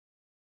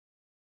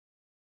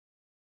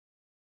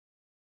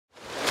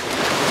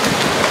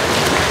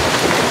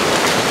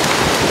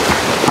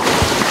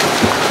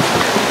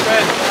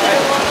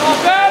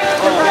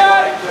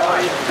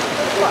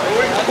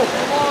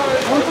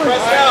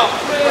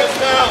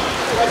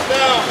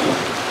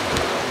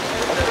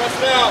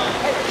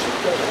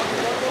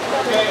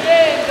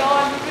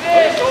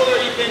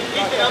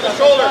Ethan on the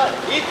shoulder.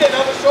 Ethan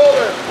on the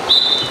shoulder.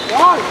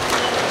 Why?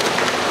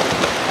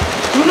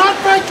 Do not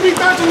fight 3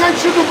 times and then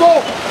shoot the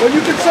ball when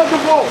you can set the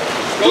ball.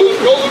 Go, Luke,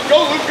 go, Luke,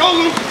 go, Luke, go,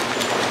 Luke.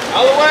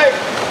 Out of the way.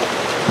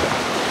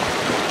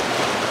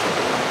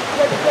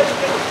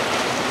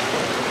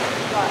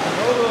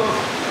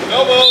 De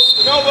novo.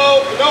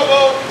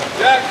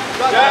 Jack.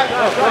 Come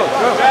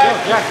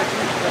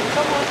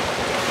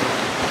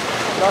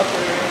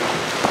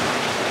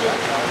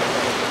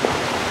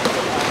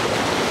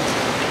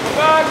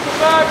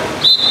back.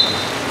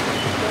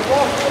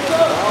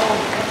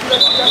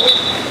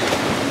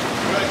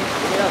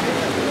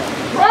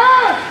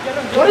 Brad!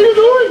 What are you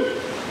doing?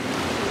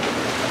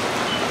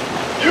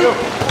 You.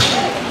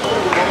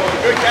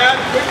 Good catch.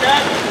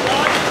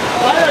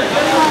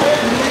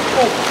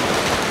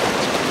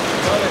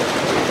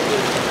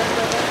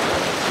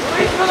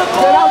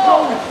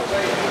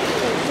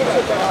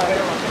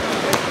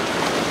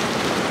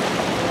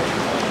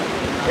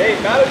 Hey,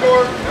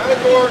 Matador.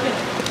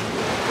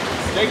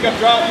 Jacob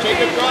drop. Hey,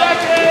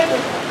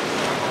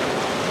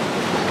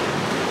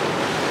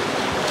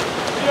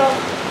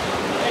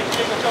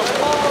 Jacob, go.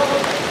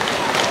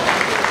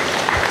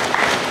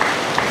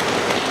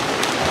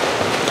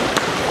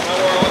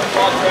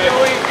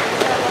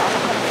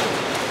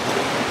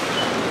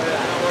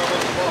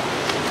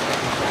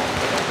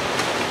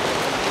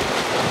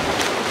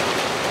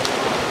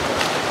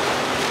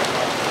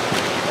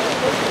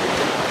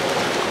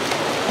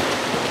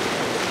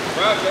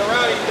 Get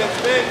around, Ethan,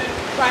 spin.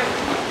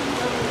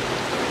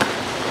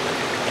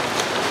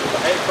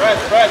 Hey, press.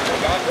 You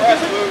got press,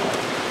 Luke.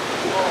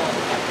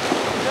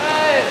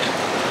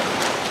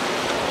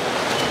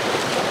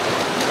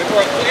 Good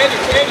for it.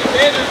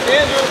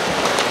 Andrew.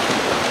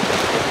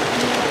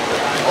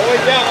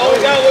 Always down,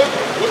 Luke.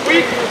 Look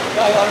weak.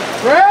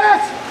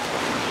 Press!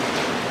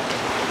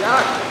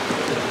 Jack,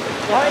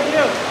 behind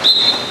you.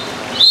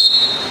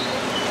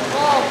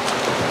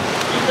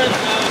 Defense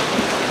now.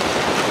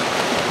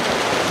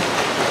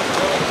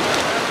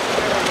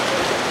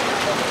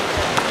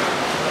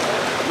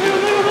 If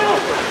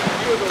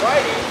you were the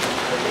righty,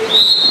 then maybe the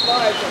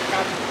slides are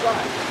catching the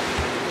slide.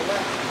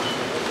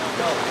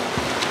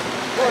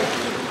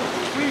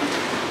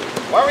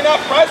 Why are we not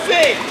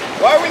pressing?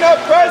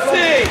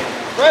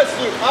 Press,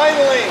 Luke. Hind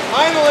lane.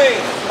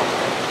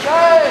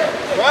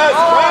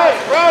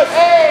 Press.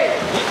 Hey!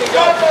 Ethan,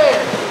 go.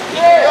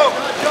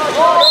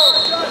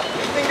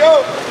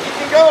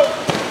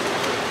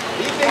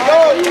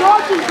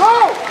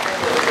 Go!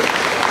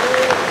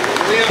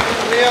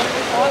 Liam.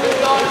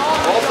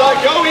 All side,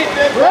 go,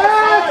 Ethan.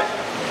 Press!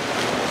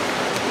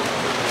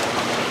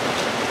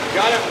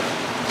 Got him.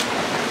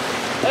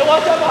 Hey,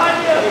 watch out behind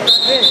you!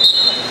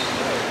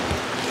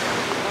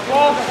 You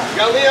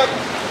got Liam.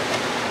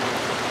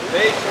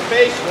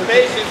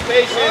 Patience.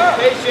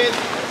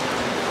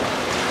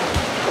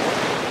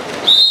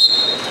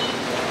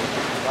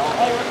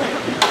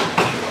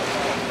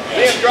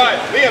 Liam, drive.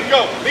 Liam,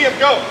 go.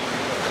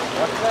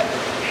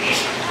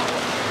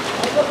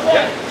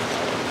 Yeah.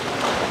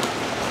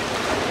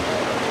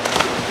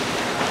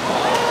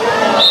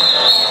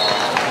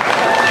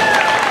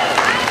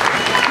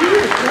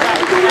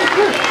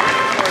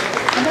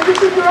 And then you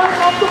keep your eyes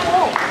off the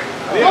ball.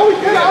 No, we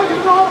get out, you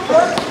know how to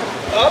press.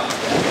 Up.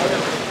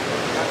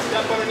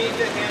 Step underneath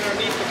it, hand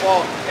underneath the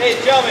ball. Hey,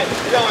 gentlemen,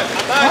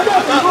 I'm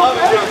not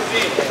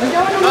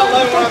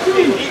loving what I'm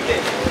seeing.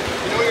 Ethan,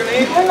 you know your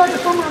name? Hey,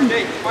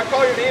 if I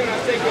call your name and I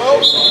say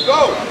go.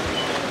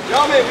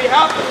 Gentlemen, we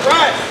have to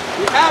press.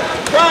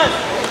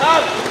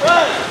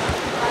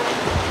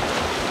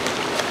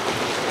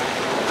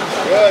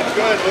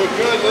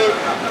 Good, Luke.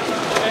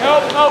 Hey,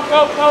 help.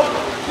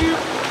 Shoot.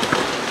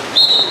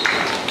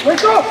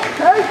 Wake up,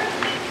 okay?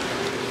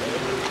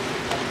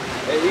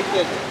 Hey,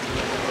 Ethan.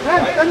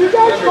 And you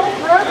guys go,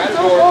 Brad,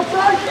 instead of both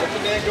sides. Let the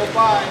man go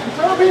by.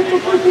 Instead of being 2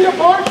 feet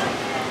apart.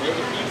 If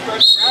he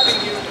starts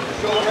grabbing you,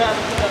 shoulder up,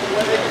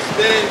 take a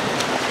spin.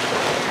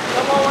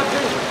 Come on, 1, 2.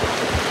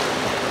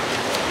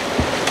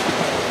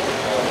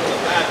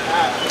 Bad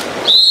pass.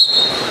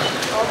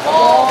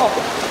 Ball.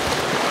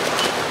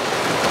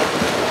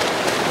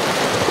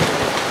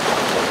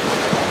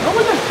 Go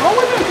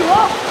with this, you're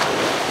up.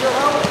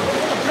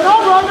 Get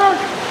on, Ryder.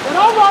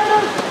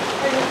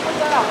 Hey, put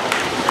that out.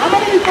 How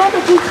many you found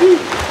the 2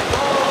 feet?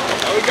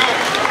 There we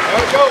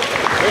go.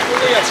 Wait for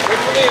Leah.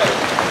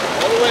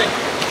 All the way.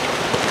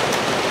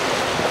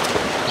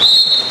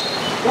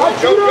 Go.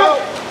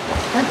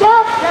 Hands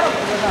up.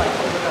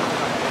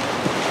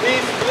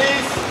 Please.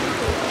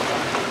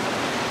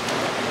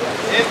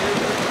 In.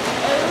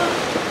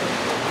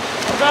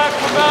 Come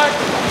back.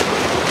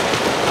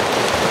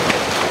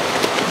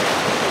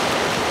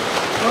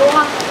 Go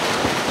on.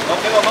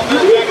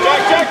 Middle.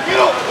 Jack,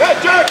 middle. Yeah,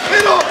 Jack,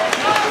 middle.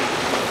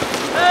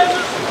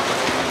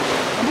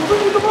 I'm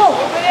moving with the ball.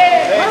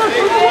 Hey,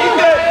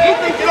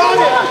 Ethan, get on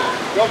it.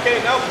 Okay,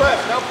 now press.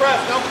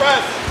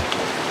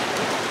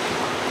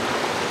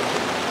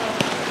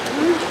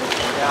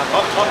 Yeah,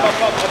 up.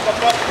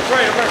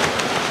 Right.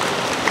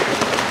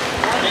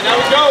 Okay, now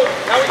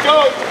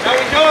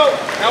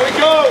we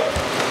go.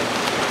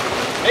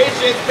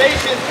 Patience,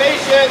 patience,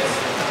 patience.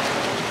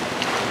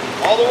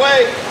 All the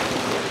way.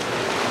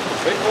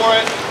 Wait for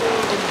it.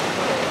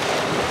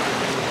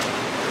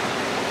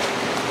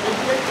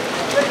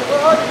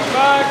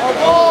 Back. Our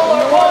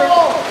ball.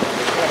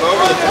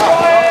 Over the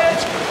top.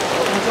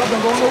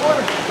 Don't go in the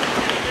water.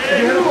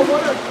 Get in the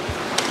water.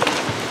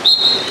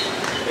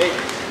 Hey,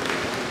 you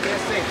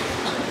can't sink.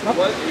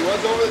 He was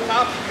over the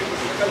top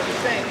because he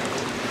sank.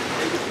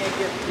 And he can't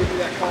give you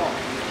that call.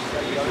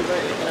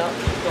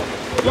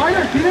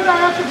 Ryder, didn't I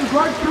ask you to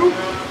drive through?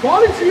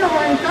 Ball is here,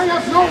 Ryan. Tell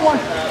us no one.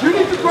 You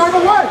need to drive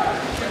away.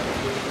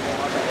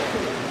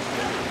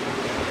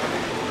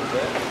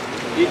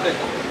 Ethan.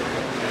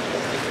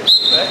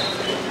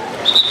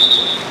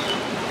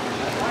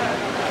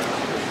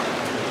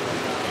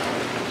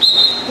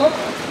 Look.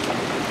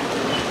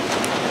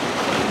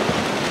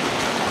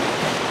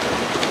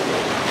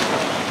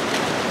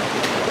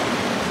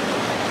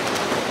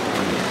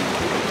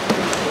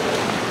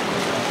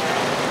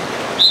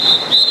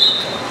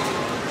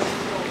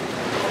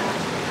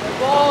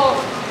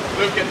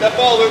 Luke, get that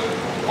ball, Luke.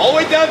 All the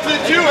way down to the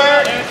 2,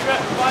 Eric.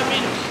 5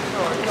 meters.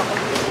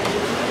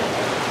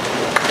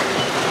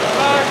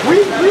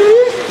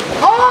 Release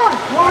hard,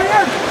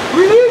 Ryan.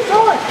 Release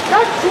hard.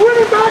 That's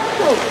swimming back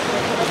through.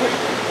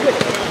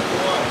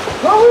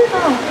 Go in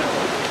now.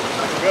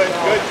 Good,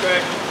 good, Trey.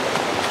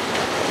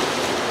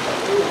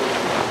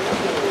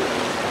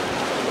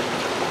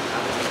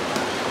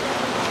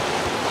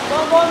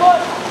 One.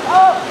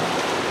 Up.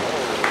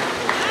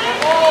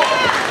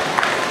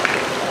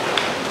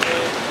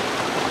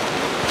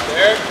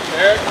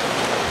 There.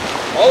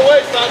 All the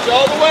way, Sasha,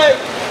 all the way.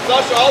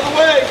 Sasha, all the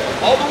way.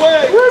 All the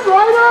way. Good,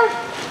 Ryder.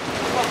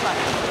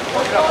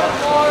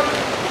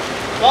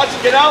 Sasha,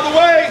 get out of the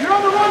way. You're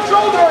on the wrong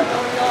shoulder.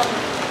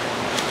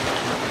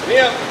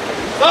 Liam.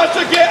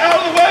 Sasha, get out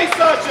of the way,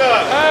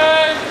 Sasha.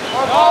 Hey.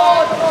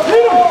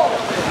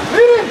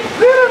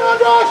 Lead him,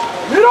 Andras.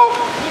 Lead him.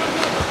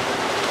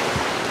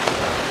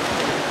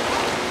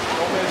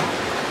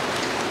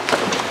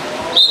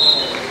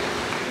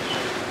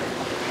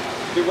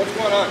 Dude, what's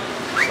going on?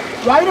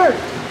 Ryder,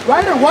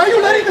 why are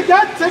you letting the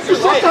guy take your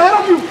shots ahead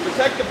of you?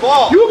 Protect the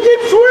ball. You keep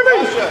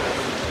swimming. Sasha,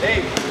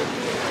 hey,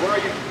 where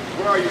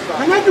are you,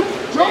 Sasha? And then you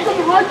jump on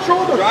the right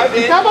shoulder. Drive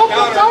in, if that ball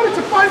comes counter. out, it's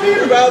a 5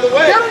 meter. Move out of the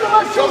way. Get on the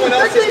left shoulder.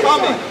 Someone else take is the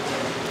coming. inside.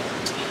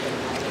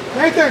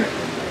 Nathan,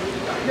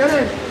 get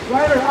in.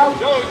 Ryder, out.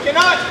 No, you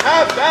cannot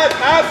have bad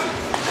passes.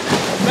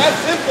 That's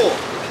simple.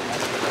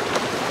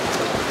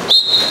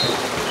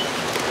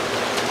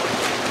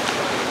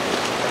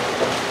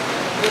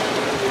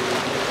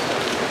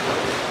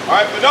 All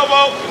right,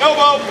 Bonobo.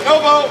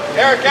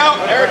 Eric out,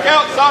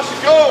 Sasha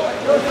go.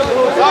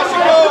 Sasha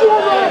go.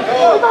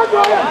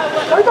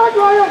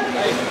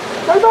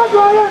 Stay back,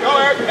 Ryan. Go,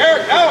 Eric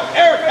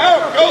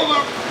out.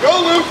 Go,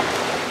 Luke.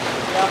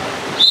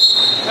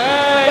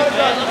 Hey.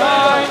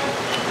 9.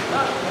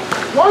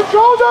 One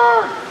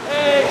shoulder.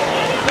 8.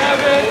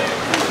 7.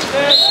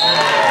 6.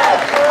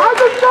 I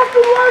just jumped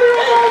in Ryder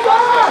on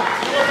that.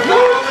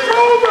 One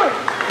shoulder.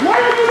 Why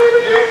are you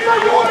leaving the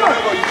inside water?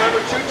 You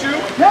remember Choo-Choo?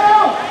 Get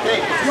out. Hey,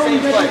 it's the same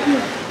play.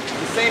 It's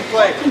the same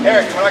play.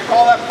 Eric, when I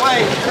call that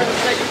play, you turn the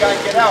set, you gotta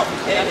get out.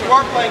 And if you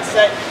are playing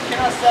set, you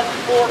cannot set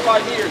 4 or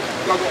 5 meters.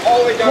 You gotta go all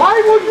the way down. Why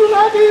would you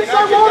let the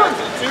inside water?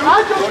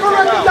 I just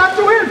corrected that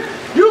to him.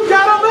 You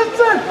gotta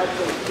listen.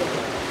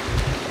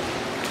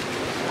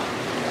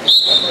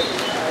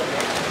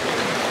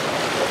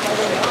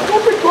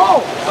 Stupid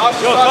goal.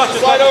 Sasha,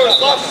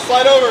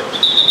 slide over.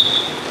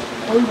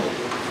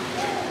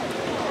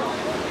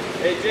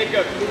 Hey,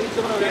 Jacob, you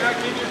cannot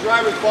keep your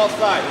driver's ball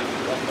side.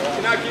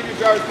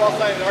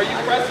 Are you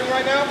pressing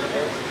right now?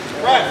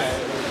 Press.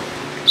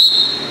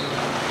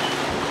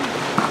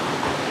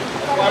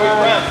 That's why we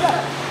press.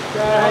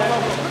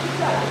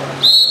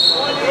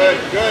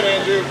 Good,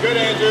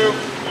 Andrew.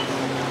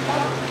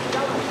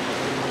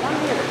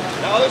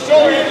 Now other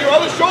shoulder, Andrew,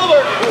 other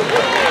shoulder.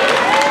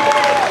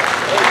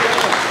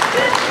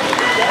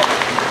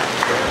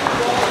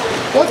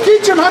 Let's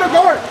teach him how to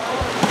guard.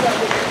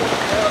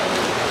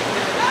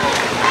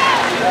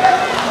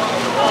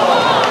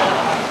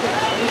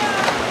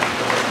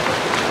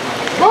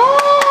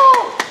 Oh!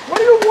 What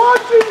are you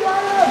watching,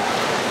 Ryan?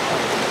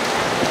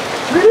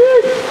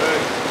 Read!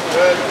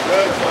 Good.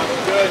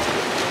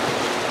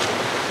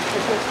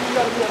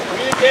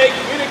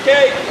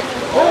 Communicate.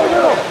 Go.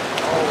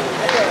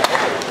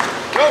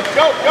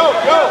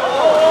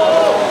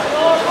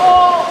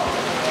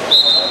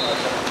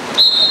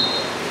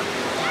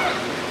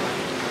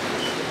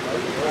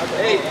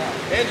 Hey,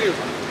 Andrew,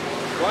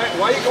 why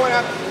are you going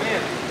after the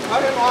man?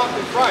 Cut him off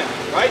in front,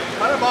 right?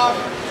 Cut him off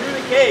through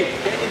the cage.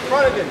 Get in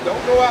front of him.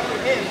 Don't go after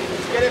him.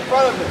 Just get in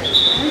front of him.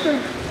 Nathan,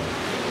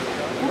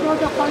 who got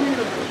that 5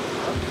 meters?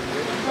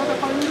 You got that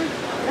 5 meters?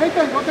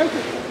 Nathan, go take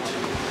it.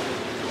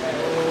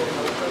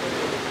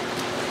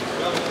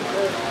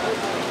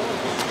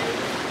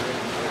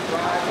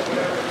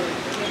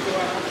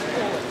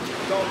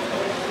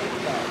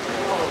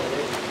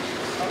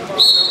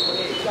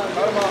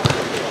 Cut him off.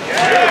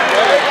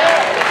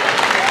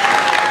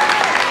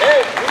 Hey,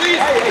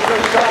 release.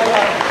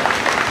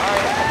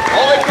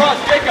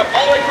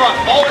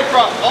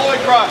 across, all the way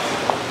across.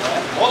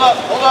 Hold up,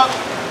 hold up.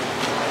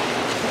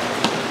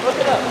 Look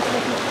it up.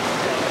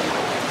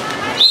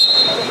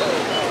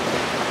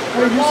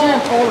 Hey, you see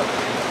him, hold it.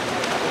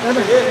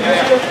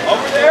 Yeah.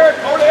 Over there,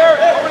 over there,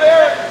 over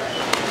there.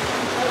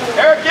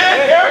 Eric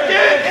in, Eric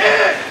in.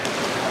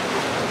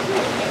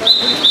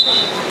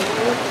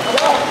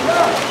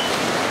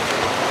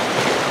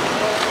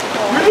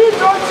 Release,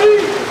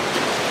 TheTse.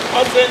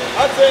 That's it,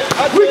 that's it,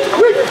 that's Quick, it.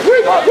 quick,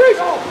 quick, quick.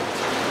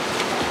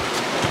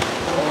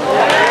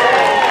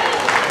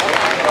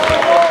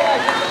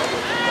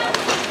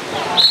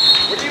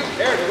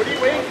 Eric, what are you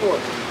waiting for?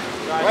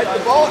 Right,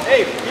 the ball,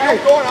 hey, we don't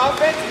go on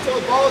offense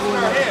until the ball is in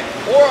our hand,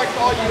 or I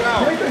call you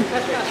out. Come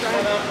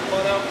on out, come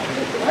on out.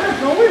 Hey,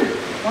 go in.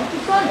 Come to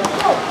side, let's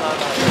go.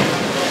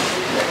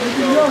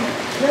 Nathan Young,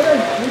 get in.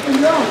 Nathan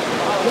Young,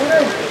 get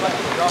in.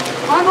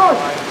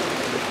 Onward.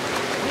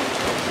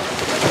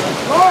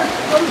 Lord,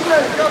 what is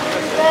that?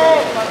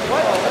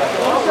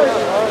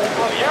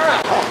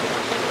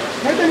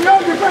 Nathan Young,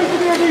 you're facing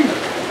the enemy.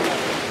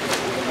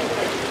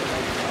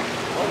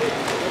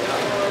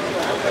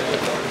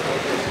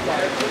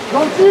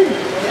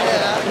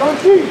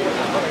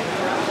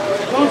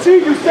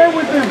 TheTse, you stay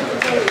with him.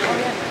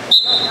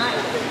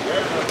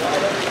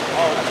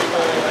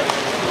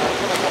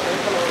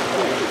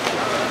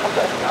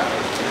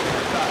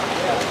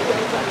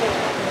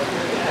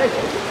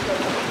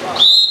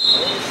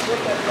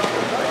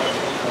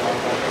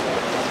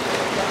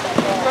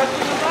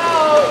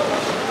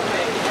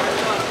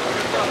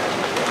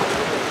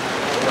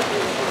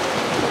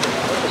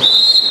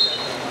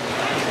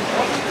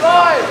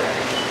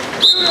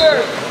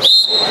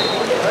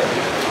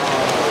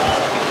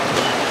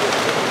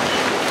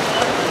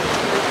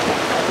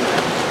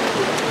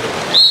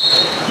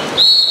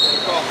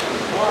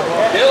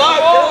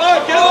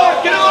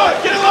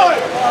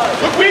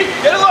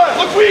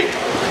 Look weak!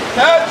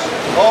 Catch!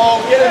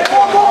 Oh, get it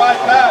on the right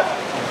pass.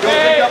 Go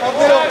pick up a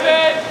middle.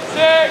 7,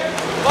 6,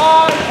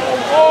 5,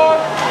 4,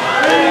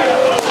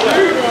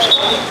 3.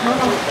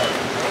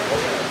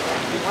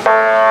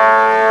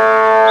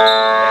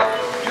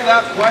 You're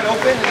that wide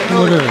open in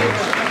the middle. You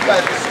guys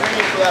are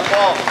screaming for that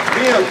ball.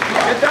 Liam,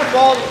 get that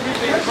ball to 3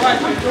 feet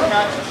right so you can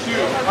catch and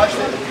shoot. Touch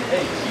it.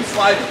 Hey, he's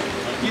sliding.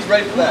 He's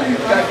ready for that.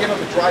 You gotta give him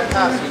a dry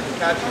pass so he can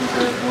catch and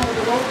shoot. All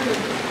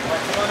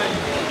right, come on in.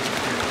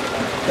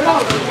 Get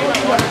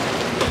out.